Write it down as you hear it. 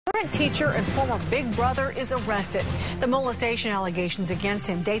truant teacher and former big brother is arrested. The molestation allegations against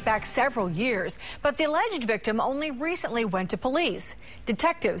him date back several years, but the alleged victim only recently went to police.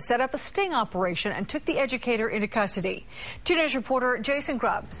 Detectives set up a sting operation and took the educator into custody. 2 News reporter Jason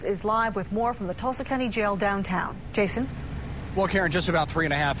Grubbs is live with more from the Tulsa County Jail downtown. Jason? Well, Karen, just about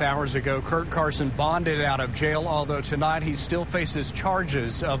 3.5 hours ago, Kurt Carson bonded out of jail, although tonight he still faces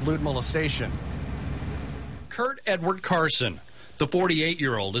charges of lewd molestation. Kurt Edward Carson, the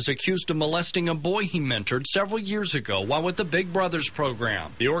 48-year-old, is accused of molesting a boy he mentored several years ago while with the Big Brothers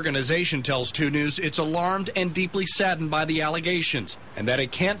program. The organization tells 2 News it's alarmed and deeply saddened by the allegations and that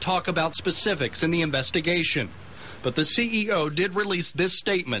it can't talk about specifics in the investigation. But the CEO did release this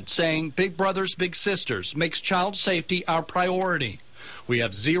statement saying Big Brothers Big Sisters makes child safety our priority. We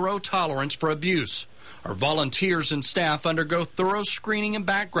have zero tolerance for abuse. Our volunteers and staff undergo thorough screening and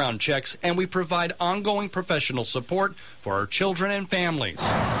background checks, and we provide ongoing professional support for our children and families.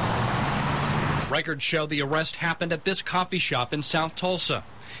 Records show the arrest happened at this coffee shop in South Tulsa.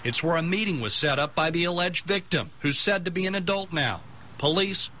 It's where a meeting was set up by the alleged victim, who's said to be an adult now.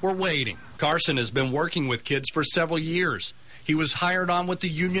 Police were waiting. Carson has been working with kids for several years. He was hired on with the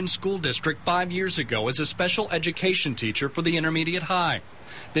Union School District 5 years ago as a special education teacher for the intermediate high,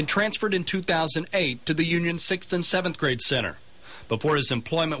 then transferred in 2008 to the Union 6th and 7th grade center. Before his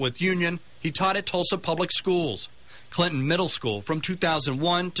employment with Union, he taught at Tulsa Public Schools, Clinton Middle School from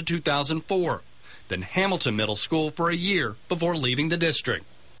 2001 to 2004, then Hamilton Middle School for a year before leaving the district.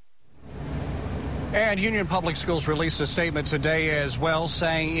 And Union Public Schools released a statement today as well,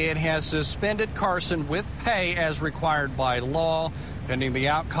 saying it has suspended Carson with pay as required by law, pending the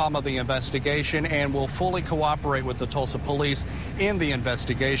outcome of the investigation, and will fully cooperate with the Tulsa police in the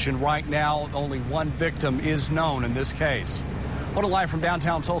investigation. Right now, only one victim is known in this case. Live from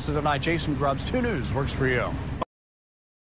downtown Tulsa tonight, Jason Grubbs, 2 News works for you.